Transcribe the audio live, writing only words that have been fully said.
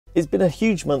It's been a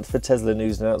huge month for Tesla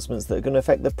news announcements that are going to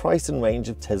affect the price and range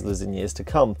of Teslas in years to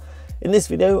come. In this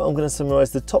video, I'm going to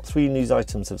summarise the top 3 news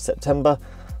items of September,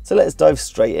 so let's dive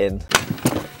straight in.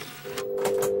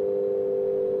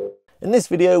 In this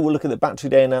video, we'll look at the battery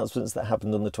day announcements that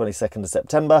happened on the 22nd of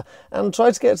September and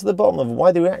try to get to the bottom of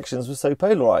why the reactions were so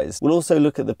polarised. We'll also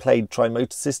look at the Plaid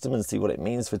tri-motor system and see what it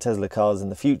means for Tesla cars in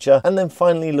the future, and then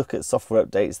finally look at software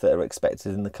updates that are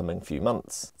expected in the coming few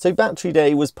months. So battery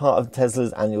day was part of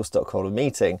Tesla's annual stockholder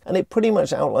meeting, and it pretty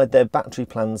much outlined their battery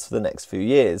plans for the next few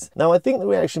years. Now, I think the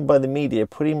reaction by the media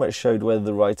pretty much showed whether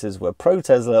the writers were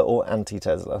pro-Tesla or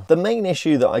anti-Tesla. The main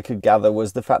issue that I could gather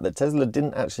was the fact that Tesla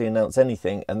didn't actually announce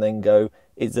anything and then go,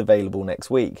 it's available next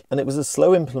week. And it was a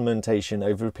slow implementation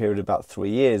over a period of about 3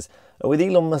 years. And with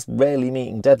Elon Musk rarely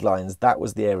meeting deadlines, that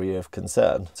was the area of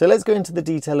concern. So let's go into the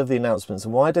detail of the announcements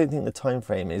and why I don't think the time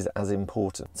frame is as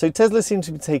important. So Tesla seems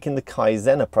to be taking the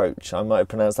Kaizen approach. I might have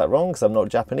pronounced that wrong because I'm not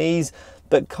Japanese,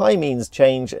 but Kai means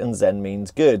change and Zen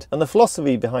means good. And the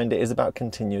philosophy behind it is about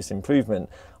continuous improvement,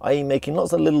 i.e. making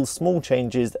lots of little small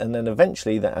changes and then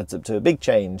eventually that adds up to a big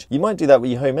change. You might do that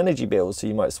with your home energy bills, so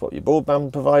you might swap your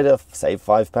broadband provider, save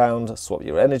 £5, swap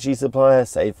your energy supplier,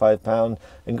 save £5,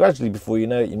 and gradually before you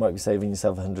know it, you might be saving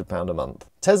yourself £100 a month.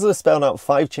 Tesla spelled out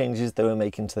 5 changes they were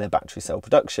making to their battery cell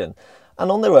production, and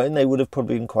on their own they would have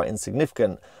probably been quite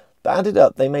insignificant. But added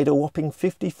up, they made a whopping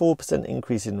 54%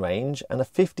 increase in range and a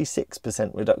 56%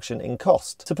 reduction in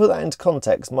cost. To put that into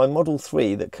context, my Model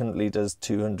 3 that currently does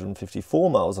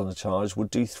 254 miles on a charge would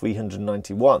do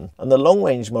 391. And the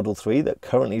long-range Model 3 that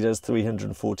currently does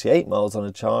 348 miles on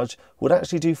a charge would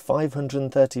actually do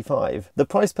 535. The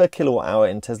price per kilowatt hour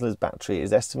in Tesla's battery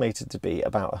is estimated to be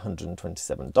about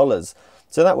 $127.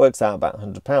 So that works out about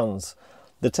 £100.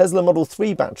 The Tesla Model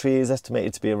 3 battery is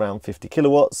estimated to be around 50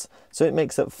 kilowatts, so it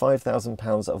makes up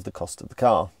 £5,000 of the cost of the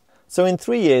car. So in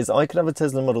 3 years, I could have a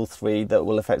Tesla Model 3 that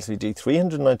will effectively do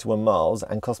 391 miles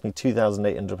and cost me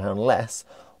 £2,800 less,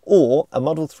 or a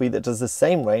Model 3 that does the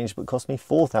same range but costs me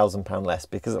 £4,000 less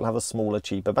because it'll have a smaller,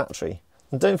 cheaper battery.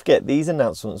 And don't forget, these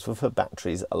announcements were for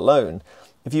batteries alone.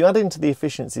 If you add into the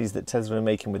efficiencies that Tesla are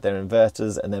making with their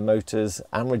inverters and their motors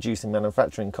and reducing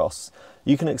manufacturing costs,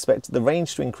 you can expect the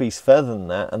range to increase further than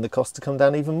that and the cost to come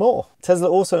down even more. Tesla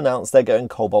also announced they're going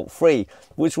cobalt free,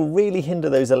 which will really hinder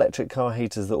those electric car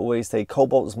haters that always say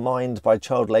cobalt's mined by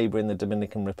child labour in the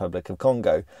Dominican Republic of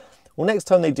Congo. Well, next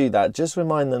time they do that, just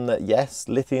remind them that yes,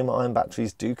 lithium-ion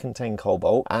batteries do contain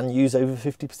cobalt and use over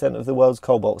 50% of the world's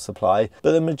cobalt supply,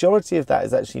 but the majority of that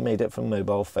is actually made up from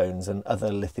mobile phones and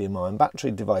other lithium-ion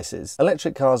battery devices.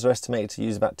 Electric cars are estimated to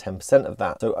use about 10% of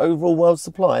that, so overall world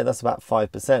supply, that's about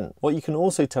 5%. What you can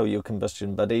also tell your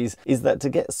combustion buddies is that to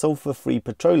get sulfur-free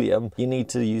petroleum, you need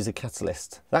to use a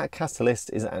catalyst. That catalyst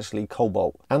is actually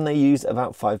cobalt, and they use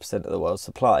about 5% of the world's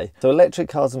supply. So electric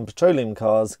cars and petroleum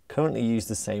cars currently use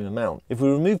the same amount. If we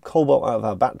remove cobalt out of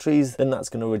our batteries, then that's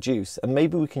going to reduce, and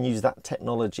maybe we can use that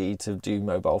technology to do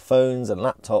mobile phones and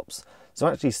laptops. So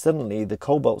actually suddenly the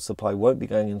cobalt supply won't be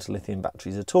going into lithium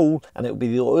batteries at all, and it will be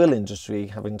the oil industry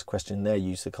having to question their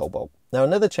use of cobalt. Now,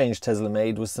 another change Tesla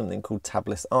made was something called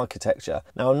tabless architecture.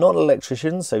 Now, I'm not an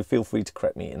electrician, so feel free to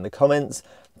correct me in the comments,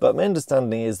 but my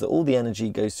understanding is that all the energy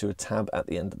goes through a tab at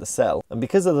the end of the cell. And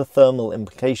because of the thermal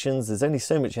implications, there's only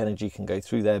so much energy can go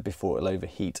through there before it'll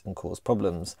overheat and cause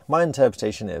problems. My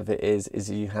interpretation of it is if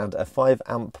you had a 5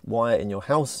 amp wire in your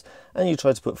house and you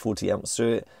tried to put 40 amps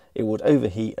through it, it would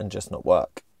overheat and just not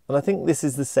work. And I think this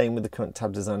is the same with the current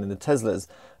tab design in the Teslas,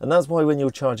 and that's why when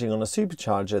you're charging on a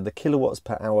supercharger, the kilowatts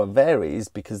per hour varies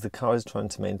because the car is trying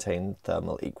to maintain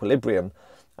thermal equilibrium,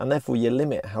 and therefore you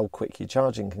limit how quick your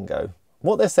charging can go.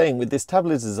 What they're saying with this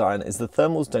tablet design is the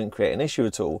thermals don't create an issue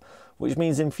at all, which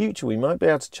means in future we might be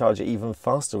able to charge at even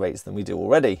faster rates than we do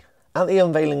already. At the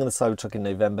unveiling of the Cybertruck in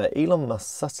November, Elon Musk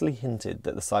subtly hinted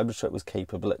that the Cybertruck was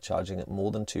capable at charging at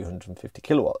more than 250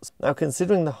 kilowatts. Now,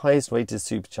 considering the highest rated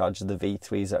supercharger, the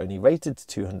V3s, are only rated to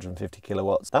 250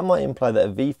 kilowatts, that might imply that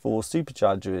a V4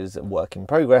 supercharger is a work in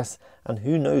progress, and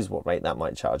who knows what rate that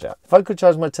might charge at. If I could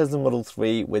charge my Tesla Model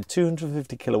 3 with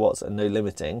 250 kilowatts and no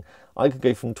limiting, I could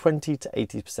go from 20 to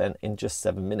 80% in just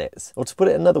 7 minutes. Or to put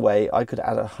it another way, I could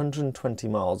add 120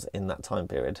 miles in that time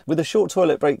period. With a short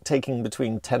toilet break taking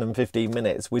between 10 and 15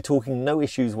 minutes, we're talking no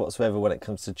issues whatsoever when it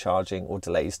comes to charging or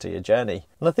delays to your journey.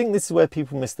 And I think this is where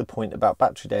people miss the point about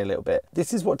battery day a little bit.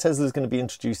 This is what Tesla is going to be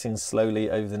introducing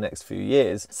slowly over the next few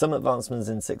years. Some advancements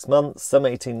in 6 months, some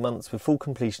 18 months, with full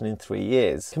completion in 3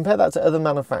 years. Compare that to other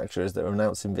manufacturers that are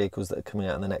announcing vehicles that are coming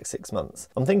out in the next 6 months.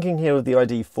 I'm thinking here of the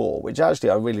ID.4, which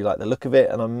actually I really like the look of it,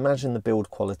 and I imagine the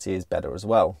build quality is better as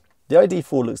well. The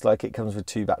ID.4 looks like it comes with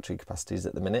two battery capacities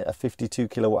at the minute, a 52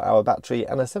 kilowatt hour battery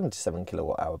and a 77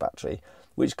 kilowatt hour battery,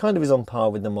 which kind of is on par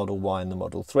with the Model Y and the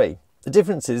Model 3. The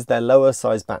difference is their lower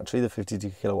size battery, the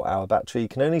 52 kilowatt hour battery,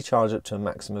 can only charge up to a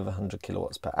maximum of 100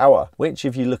 kilowatts per hour, which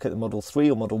if you look at the Model 3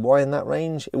 or Model Y in that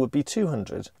range, it would be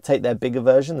 200. Take their bigger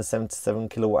version, the 77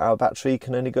 kilowatt hour battery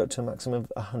can only go up to a maximum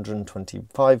of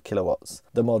 125 kilowatts.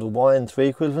 The Model Y and 3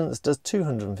 equivalents does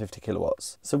 250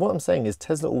 kilowatts. So what I'm saying is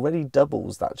Tesla already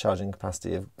doubles that charging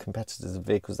capacity of competitors of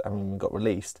vehicles that haven't even got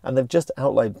released, and they've just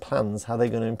outlined plans how they're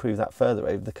going to improve that further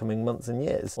over the coming months and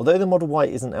years. Although the Model Y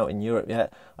isn't out in Europe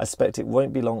yet, I expect it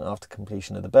won't be long after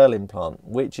completion of the Berlin plant,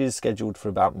 which is scheduled for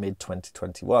about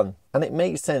mid-2021. And it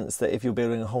makes sense that if you're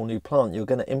building a whole new plant, you're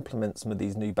going to implement some of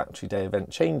these new Battery Day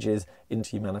event changes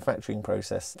into your manufacturing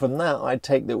process. From that, I'd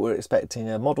take that we're expecting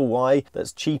a Model Y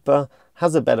that's cheaper,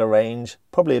 has a better range,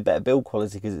 probably a better build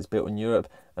quality because it's built in Europe,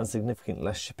 and significantly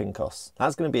less shipping costs.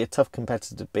 That's going to be a tough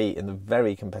competitor to beat in the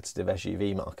very competitive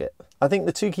SUV market. I think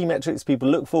the two key metrics people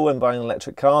look for when buying an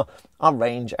electric car are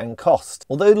range and cost.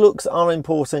 Although looks are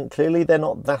important, clearly they're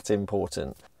not that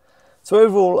important. So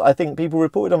overall, I think people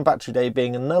reported on Battery Day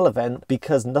being a null event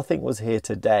because nothing was here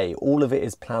today. All of it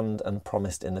is planned and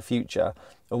promised in the future.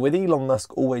 And with Elon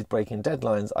Musk always breaking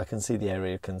deadlines, I can see the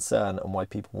area of concern and why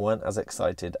people weren't as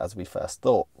excited as we first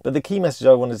thought. But the key message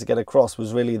I wanted to get across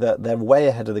was really that they're way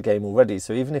ahead of the game already,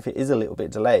 so even if it is a little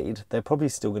bit delayed, they're probably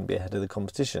still going to be ahead of the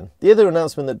competition. The other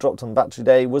announcement that dropped on Battery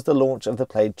Day was the launch of the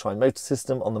Plaid tri-motor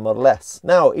system on the Model S.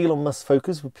 Now, Elon Musk's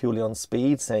focus was purely on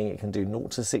speed, saying it can do 0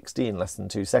 to 60 in less than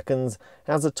 2 seconds,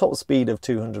 has a top speed of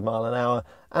 200 miles an hour,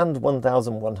 and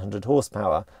 1,100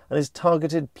 horsepower, and is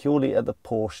targeted purely at the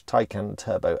Porsche Taycan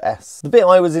Turbo S. The bit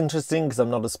I was interested in, because I'm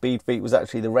not a speed freak, was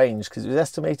actually the range, because it was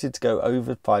estimated to go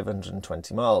over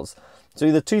 520 miles. So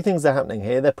the two things are happening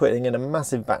here. They're putting in a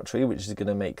massive battery, which is going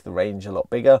to make the range a lot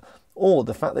bigger, or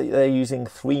the fact that they're using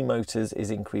 3 motors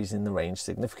is increasing the range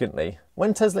significantly.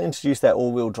 When Tesla introduced their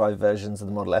all-wheel drive versions of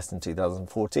the Model S in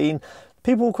 2014,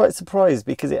 people were quite surprised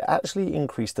because it actually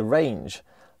increased the range.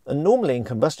 And normally in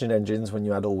combustion engines, when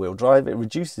you add all-wheel drive, it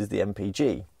reduces the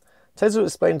MPG. Tesla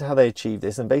explained how they achieved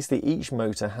this, and basically each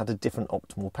motor had a different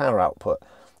optimal power output.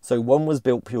 So one was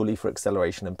built purely for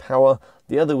acceleration and power,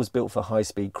 the other was built for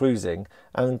high-speed cruising,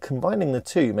 and combining the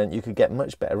two meant you could get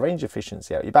much better range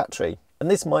efficiency out of your battery. And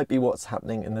this might be what's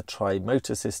happening in the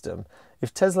tri-motor system.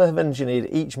 If Tesla have engineered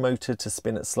each motor to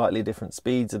spin at slightly different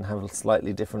speeds and have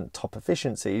slightly different top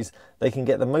efficiencies, they can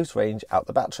get the most range out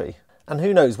the battery. And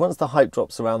who knows, once the hype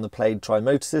drops around the Plaid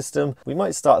tri-motor system, we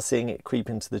might start seeing it creep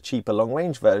into the cheaper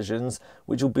long-range versions,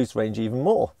 which will boost range even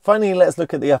more. Finally, let's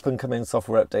look at the up-and-coming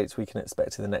software updates we can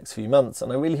expect in the next few months,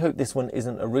 and I really hope this one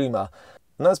isn't a rumour.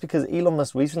 And that's because Elon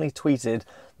Musk recently tweeted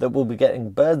that we'll be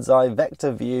getting bird's-eye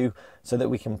vector view so that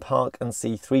we can park and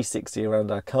see 360 around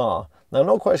our car. Now, I'm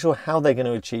not quite sure how they're going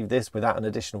to achieve this without an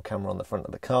additional camera on the front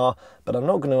of the car, but I'm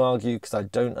not going to argue because I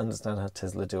don't understand how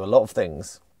Tesla do a lot of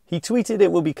things. He tweeted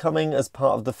it will be coming as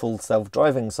part of the full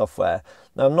self-driving software.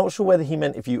 Now, I'm not sure whether he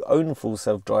meant if you own full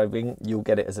self-driving, you'll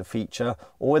get it as a feature,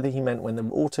 or whether he meant when the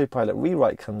autopilot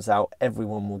rewrite comes out,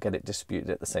 everyone will get it distributed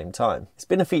at the same time. It's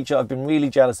been a feature I've been really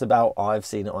jealous about. I've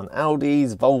seen it on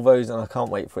Audis, Volvos, and I can't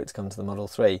wait for it to come to the Model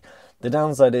 3. The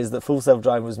downside is that full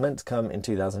self-driving was meant to come in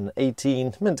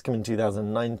 2018, meant to come in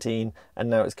 2019, and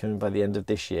now it's coming by the end of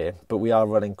this year, but we are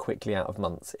running quickly out of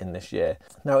months in this year.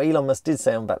 Now, Elon Musk did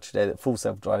say on Battery Day that full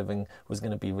self-driving was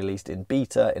going to be released in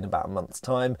beta in about a month's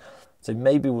time, so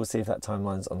maybe we'll see if that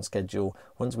timeline's on schedule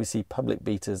once we see public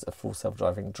betas of full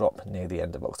self-driving drop near the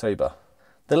end of October.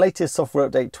 The latest software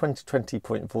update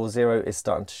 2020.40 is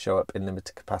starting to show up in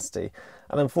limited capacity,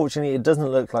 and unfortunately it doesn't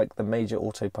look like the major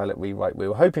autopilot rewrite we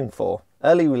were hoping for.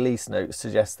 Early release notes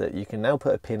suggest that you can now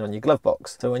put a pin on your glove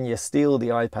box, so when you steal the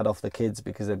iPad off the kids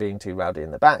because they're being too rowdy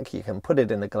in the back, you can put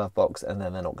it in the glove box and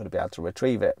then they're not going to be able to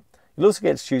retrieve it. You'll also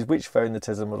get to choose which phone the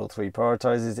Tesla Model 3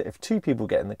 prioritises if 2 people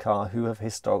get in the car who have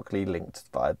historically linked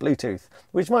via Bluetooth,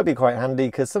 which might be quite handy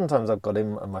because sometimes I've got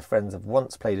him and my friends have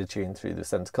once played a tune through the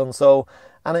centre console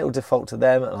and it will default to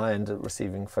them and I end up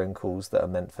receiving phone calls that are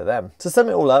meant for them. To sum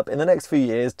it all up, in the next few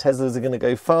years, Teslas are going to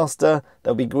go faster,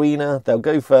 they'll be greener, they'll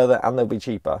go further and they'll be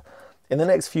cheaper. In the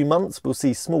next few months, we'll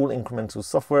see small incremental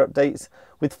software updates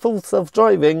with full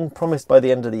self-driving promised by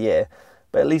the end of the year.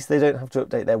 But at least they don't have to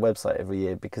update their website every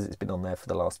year because it's been on there for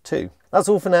the last 2. That's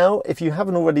all for now. If you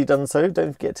haven't already done so,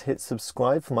 don't forget to hit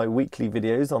subscribe for my weekly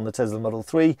videos on the Tesla Model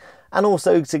 3 and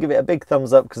also to give it a big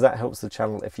thumbs up because that helps the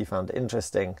channel if you found it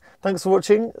interesting. Thanks for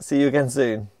watching. See you again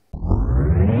soon.